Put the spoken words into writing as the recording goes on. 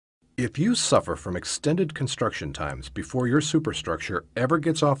If you suffer from extended construction times before your superstructure ever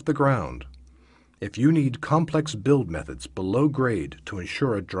gets off the ground, if you need complex build methods below grade to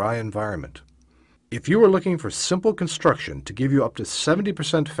ensure a dry environment, if you are looking for simple construction to give you up to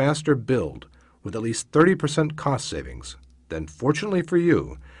 70% faster build with at least 30% cost savings, then fortunately for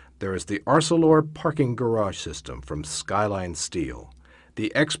you, there is the Arcelor parking garage system from Skyline Steel,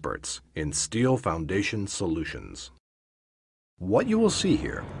 the experts in steel foundation solutions. What you will see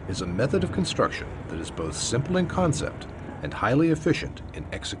here is a method of construction that is both simple in concept and highly efficient in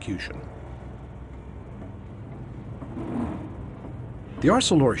execution. The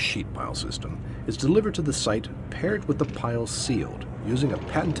Arcelor sheet pile system is delivered to the site paired with the pile sealed using a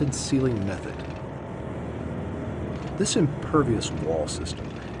patented sealing method. This impervious wall system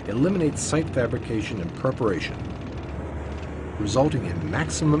eliminates site fabrication and preparation, resulting in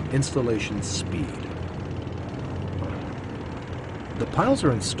maximum installation speed. The piles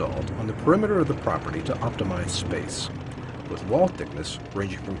are installed on the perimeter of the property to optimize space. With wall thickness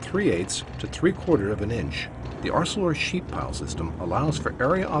ranging from 3/8 to 3/4 of an inch, the Arcelor sheet pile system allows for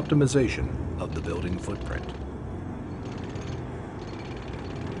area optimization of the building footprint.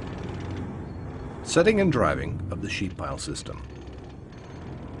 Setting and driving of the sheet pile system.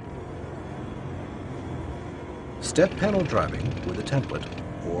 Step panel driving with a template,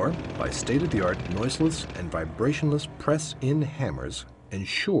 or by state-of-the-art noiseless and vibrationless press-in hammers,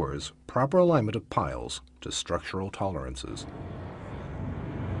 ensures proper alignment of piles to structural tolerances.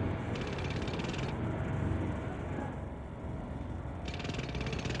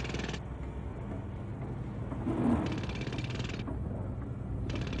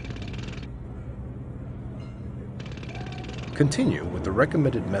 Continue with the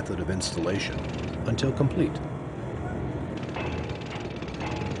recommended method of installation until complete.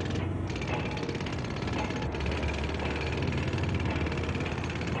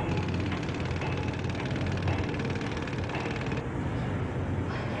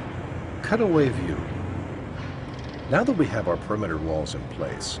 Cutaway view. Now that we have our perimeter walls in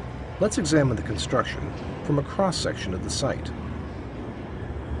place, let's examine the construction from a cross-section of the site.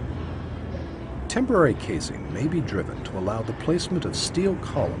 Temporary casing may be driven to allow the placement of steel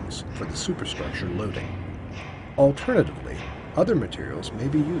columns for the superstructure loading. Alternatively, other materials may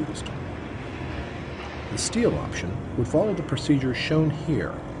be used. The steel option would follow the procedure shown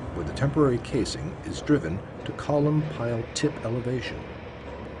here, where the temporary casing is driven to column pile tip elevation.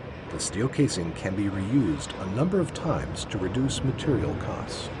 The steel casing can be reused a number of times to reduce material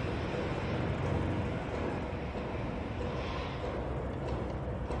costs.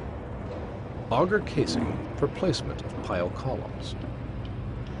 Auger casing for placement of pile columns.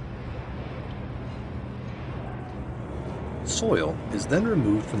 Soil is then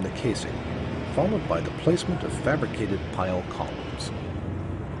removed from the casing, followed by the placement of fabricated pile columns.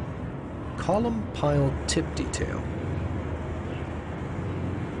 Column pile tip detail.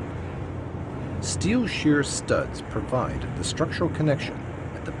 Steel shear studs provide the structural connection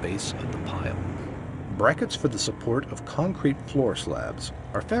at the base of the pile. Brackets for the support of concrete floor slabs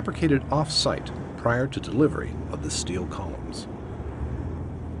are fabricated off-site prior to delivery of the steel columns.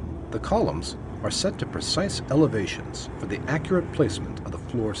 The columns are set to precise elevations for the accurate placement of the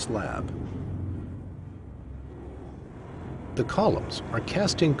floor slab. The columns are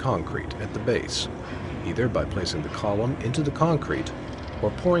cast in concrete at the base, either by placing the column into the concrete or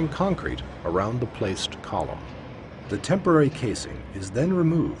pouring concrete around the placed column. The temporary casing is then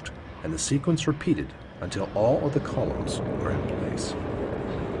removed and the sequence repeated until all of the columns are in place.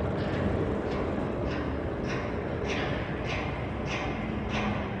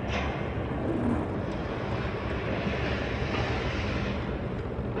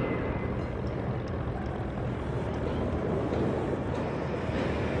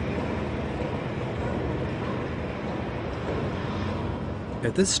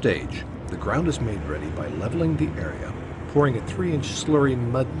 At this stage, the ground is made ready by leveling the area, pouring a 3-inch slurry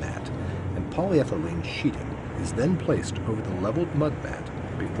mud mat, and polyethylene sheeting is then placed over the leveled mud mat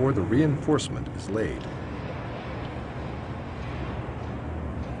before the reinforcement is laid.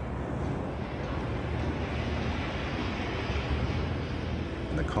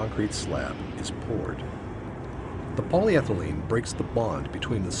 And the concrete slab is poured. The polyethylene breaks the bond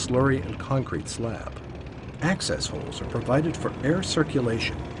between the slurry and concrete slab. Access holes are provided for air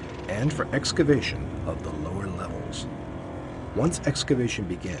circulation and for excavation of the lower levels. Once excavation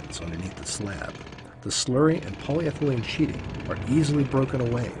begins underneath the slab, the slurry and polyethylene sheeting are easily broken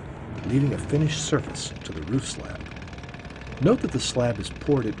away, leaving a finished surface to the roof slab. Note that the slab is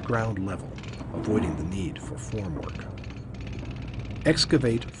poured at ground level, avoiding the need for formwork.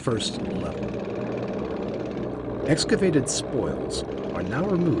 Excavate first level. Excavated spoils are now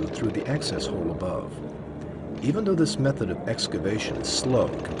removed through the access hole above. Even though this method of excavation is slow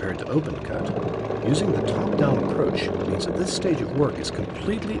compared to open cut, using the top-down approach means that this stage of work is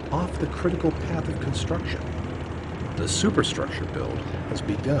completely off the critical path of construction. The superstructure build has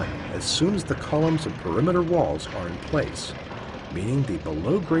begun as soon as the columns and perimeter walls are in place, meaning the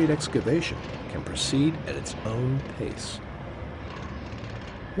below-grade excavation can proceed at its own pace.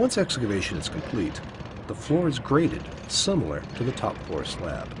 Once excavation is complete, the floor is graded similar to the top floor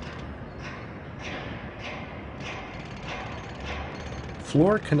slab.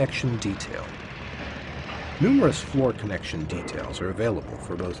 Floor connection detail. Numerous floor connection details are available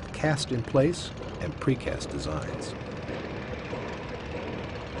for both cast-in-place and precast designs.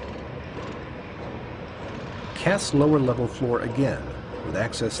 Cast lower level floor again with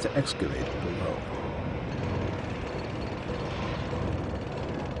access to excavate below.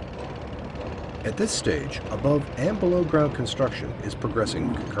 At this stage, above and below ground construction is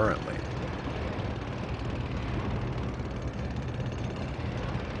progressing concurrently.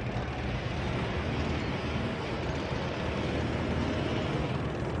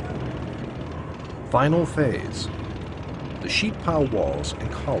 Final phase. The sheet pile walls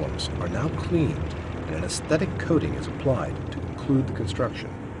and columns are now cleaned and an aesthetic coating is applied to conclude the construction.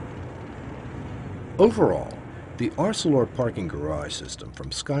 Overall, the Arcelor parking garage system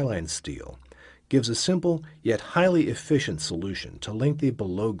from Skyline Steel gives a simple yet highly efficient solution to lengthy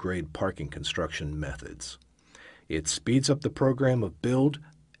below-grade parking construction methods. It speeds up the program of build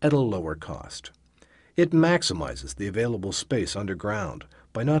at a lower cost. It maximizes the available space underground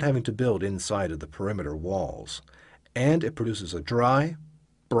by not having to build inside of the perimeter walls, and it produces a dry,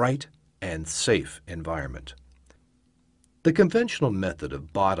 bright, and safe environment. The conventional method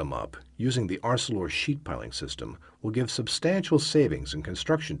of bottom-up using the Arcelor sheet piling system will give substantial savings in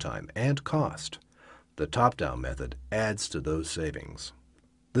construction time and cost. The top-down method adds to those savings.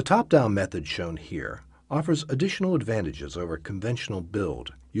 The top-down method shown here offers additional advantages over conventional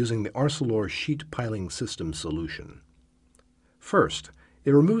build using the Arcelor sheet piling system solution. First,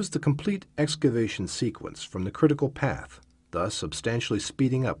 it removes the complete excavation sequence from the critical path, thus substantially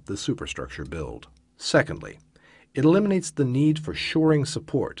speeding up the superstructure build. Secondly, it eliminates the need for shoring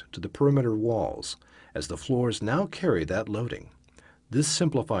support to the perimeter walls, as the floors now carry that loading. This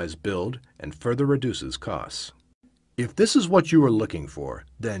simplifies build and further reduces costs. If this is what you are looking for,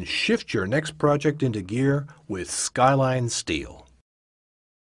 then shift your next project into gear with Skyline Steel.